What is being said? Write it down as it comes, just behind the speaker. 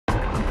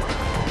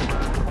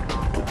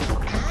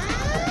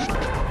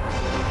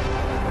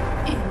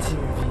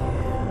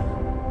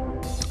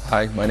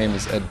Hi, my name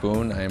is Ed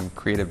Boone. I am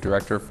Creative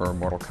Director for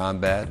Mortal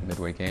Kombat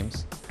Midway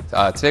Games.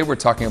 Today we're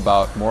talking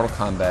about Mortal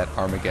Kombat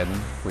Armageddon,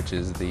 which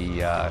is the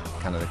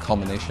kind of the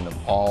culmination of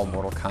all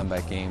Mortal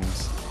Kombat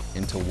games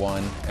into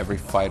one. Every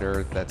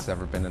fighter that's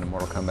ever been in a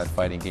Mortal Kombat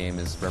fighting game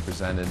is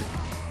represented,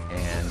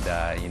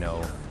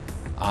 and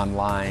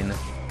online,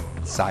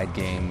 side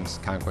games,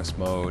 conquest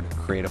mode,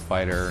 create a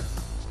fighter,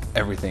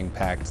 everything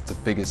packed. It's the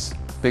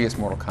biggest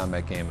Mortal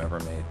Kombat game ever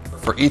made.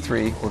 For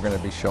E3, we're going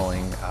to be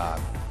showing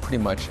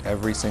pretty much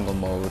every single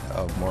mode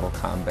of Mortal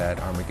Kombat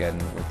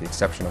Armageddon, with the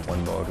exception of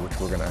one mode, which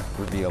we're going to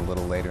reveal a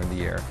little later in the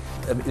year.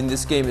 In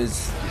this game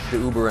is the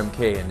Uber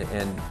MK,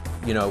 and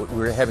you know,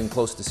 we're having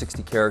close to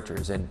 60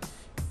 characters, and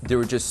there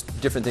were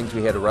just different things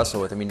we had to wrestle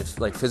with. I mean, it's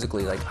like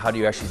physically, like how do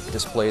you actually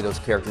display those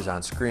characters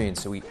on screen?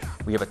 So we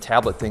have a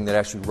tablet thing that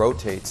actually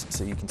rotates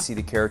so you can see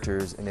the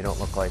characters and they don't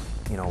look like,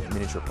 you know,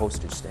 miniature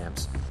postage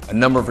stamps. A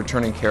number of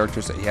returning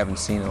characters that you haven't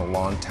seen in a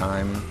long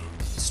time: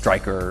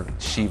 Striker,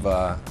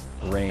 Shiva,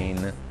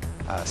 Rain,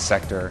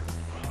 Sector,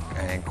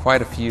 and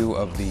quite a few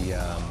of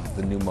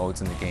the new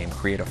modes in the game.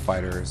 Creative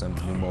Fighter is a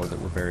new mode that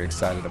we're very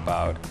excited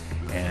about,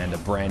 and a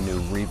brand new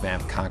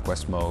revamped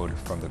Conquest mode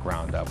from the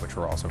ground up, which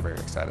we're also very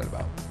excited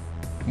about.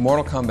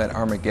 Mortal Kombat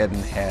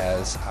Armageddon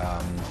has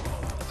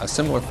a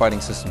similar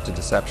fighting system to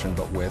Deception,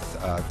 but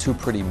with two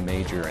pretty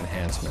major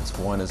enhancements.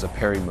 One is a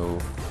parry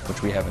move,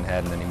 which we haven't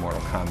had in any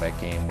Mortal Kombat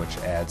game, which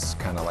adds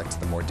kind of like to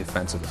the more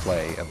defensive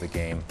play of the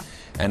game.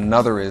 And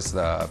another is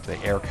the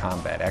air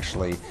combat.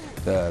 Actually,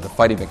 the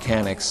fighting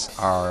mechanics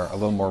are a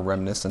little more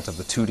reminiscent of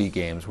the 2D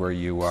games, where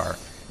you are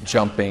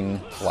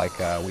jumping like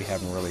we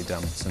haven't really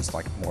done since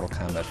like Mortal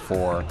Kombat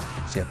 4.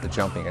 So you have the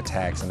jumping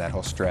attacks and that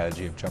whole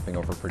strategy of jumping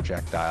over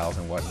projectiles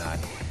and whatnot.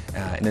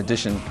 In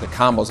addition, the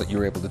combos that you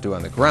were able to do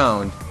on the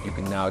ground, you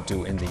can now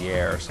do in the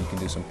air. So you can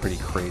do some pretty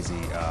crazy,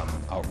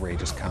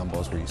 outrageous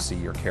combos where you see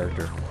your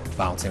character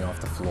bouncing off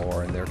the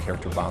floor and their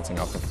character bouncing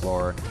off the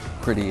floor.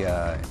 Pretty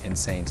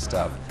insane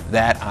stuff.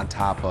 That on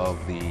top of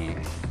the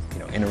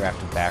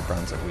interactive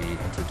backgrounds that we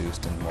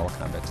introduced in Mortal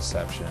Kombat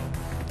Deception,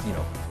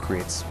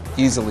 creates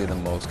easily the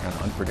most kind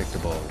of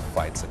unpredictable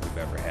fights that we've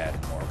ever had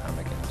in Mortal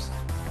Kombat games.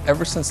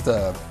 Ever since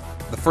the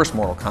first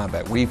Mortal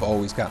Kombat, we've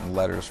always gotten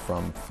letters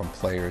from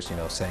players,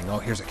 saying, "Oh,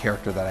 here's a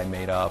character that I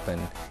made up,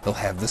 and he'll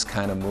have this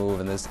kind of move,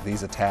 and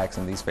these attacks,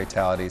 and these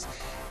fatalities."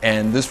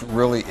 And this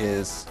really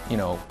is,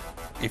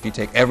 if you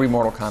take every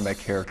Mortal Kombat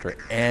character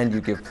and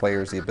you give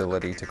players the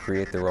ability to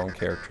create their own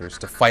characters,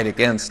 to fight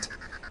against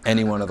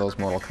any one of those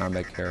Mortal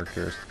Kombat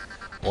characters,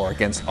 or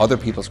against other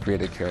people's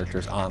created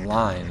characters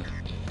online,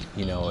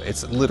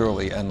 it's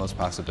literally endless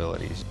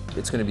possibilities.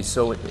 It's going to be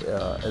so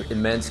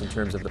immense in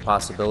terms of the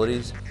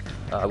possibilities.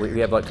 We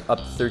have like up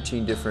to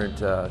 13 different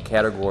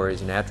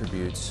categories and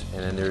attributes,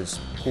 and then there's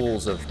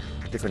pools of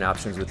different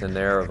options within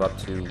there of up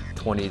to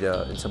 20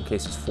 to, in some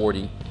cases,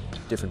 40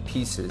 different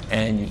pieces.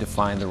 And you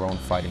define their own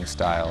fighting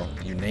style,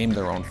 you name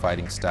their own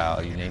fighting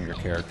style, you name your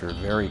character.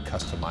 Very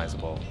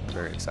customizable. I'm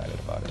very excited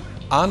about it.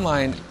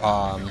 Online,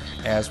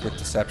 as with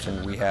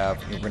Deception, you're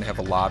going to have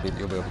a lobby that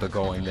you'll be able to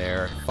go in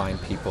there, find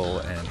people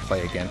and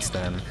play against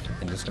them,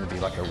 and there's going to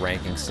be like a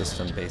ranking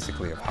system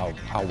basically of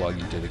how well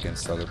you did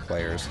against other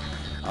players.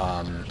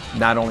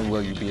 Not only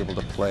will you be able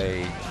to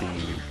play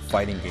the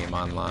fighting game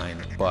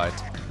online, but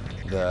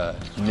the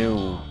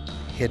new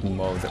hidden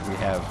mode that we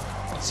have,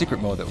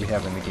 secret mode that we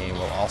have in the game,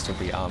 will also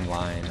be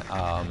online.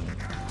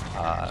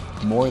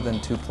 More than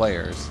 2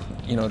 players.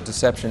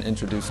 Deception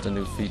introduced a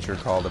new feature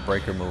called the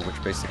breaker move,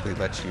 which basically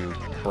lets you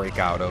break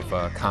out of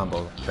a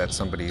combo that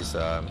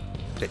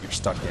that you're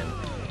stuck in.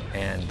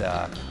 And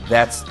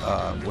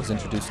that was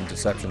introduced in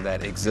Deception.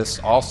 That exists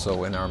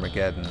also in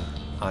Armageddon.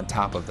 On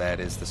top of that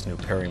is this new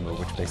parry move,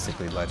 which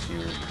basically lets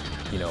you,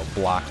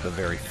 block the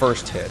very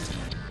first hit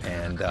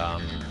and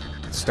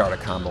start a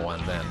combo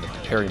on them. The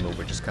parry move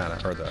would just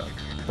or the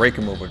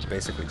breaker move would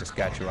basically just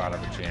got you out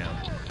of a jam.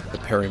 The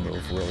parry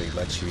move really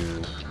lets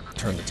you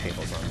turn the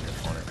tables on the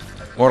opponent.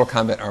 Mortal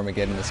Kombat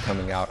Armageddon is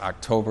coming out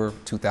October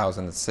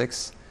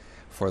 2006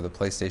 for the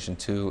PlayStation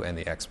 2 and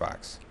the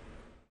Xbox.